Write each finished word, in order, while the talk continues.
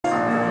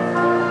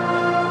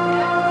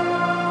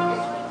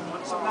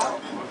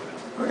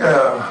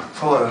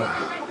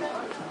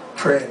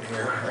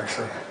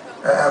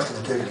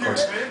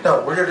course.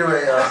 No, we're going to do a,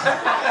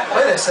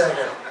 wait a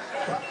second.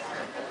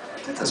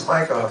 Get this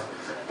mic off.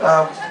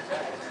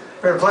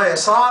 We're going to play a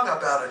song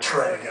about a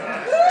train.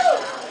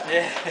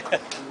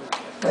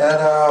 And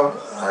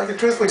I can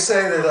truthfully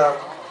say that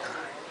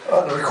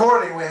on the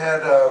recording we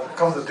had a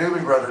couple of the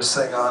Doobie Brothers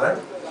sing on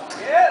it.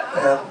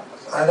 And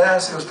I'd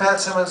asked, it was Pat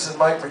Simmons and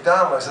Mike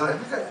McDonald. I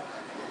said,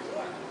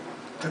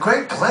 the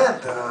great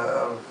blend.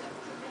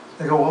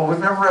 They go, well, we've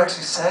never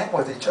actually sang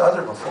with each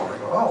other before. I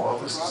go, oh, well,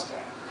 this is,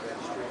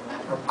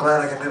 I'm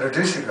glad I can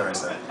introduce you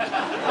guys then.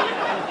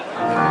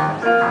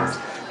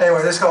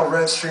 Anyway, this is called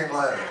Red Stream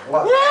Liner.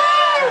 One,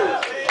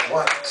 two,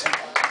 one, two.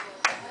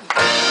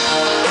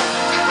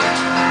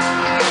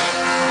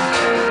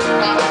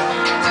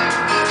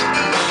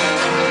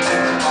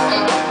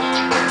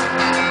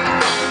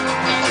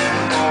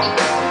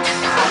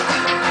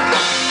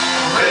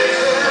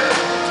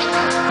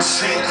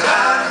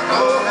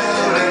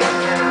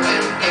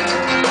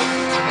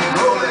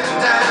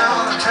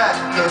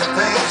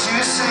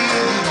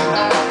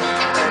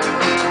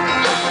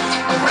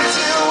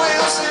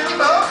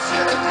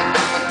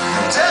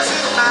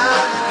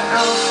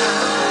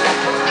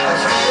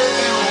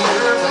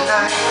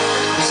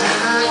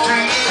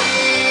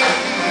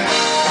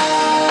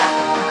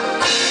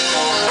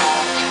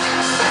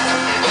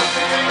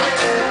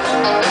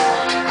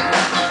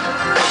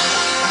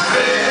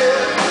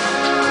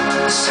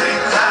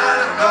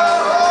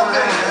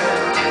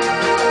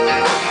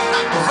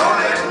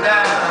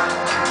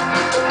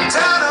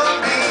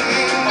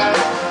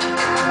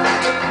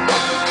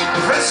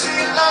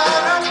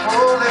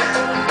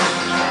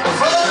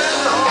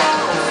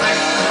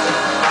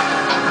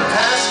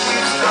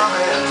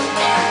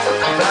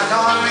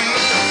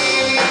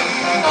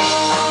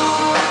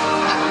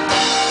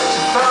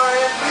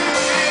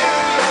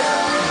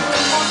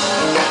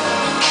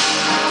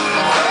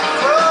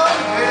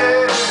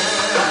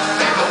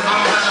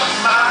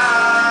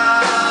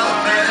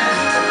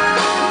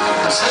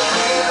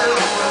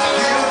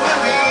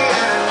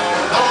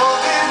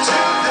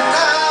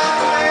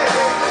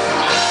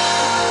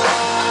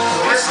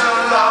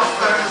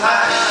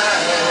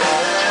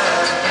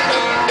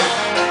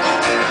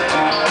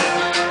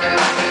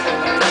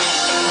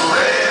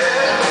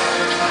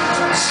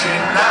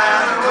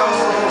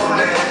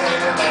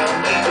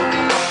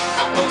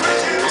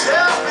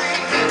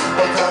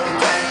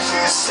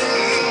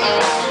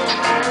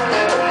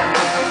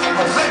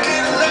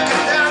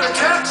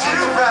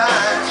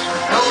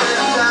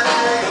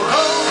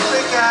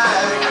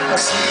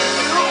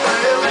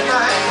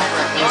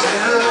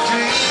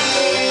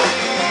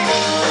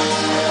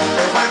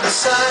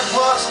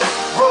 Sidewalks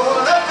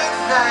roll up at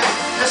night.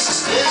 This is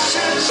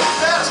station,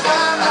 that's my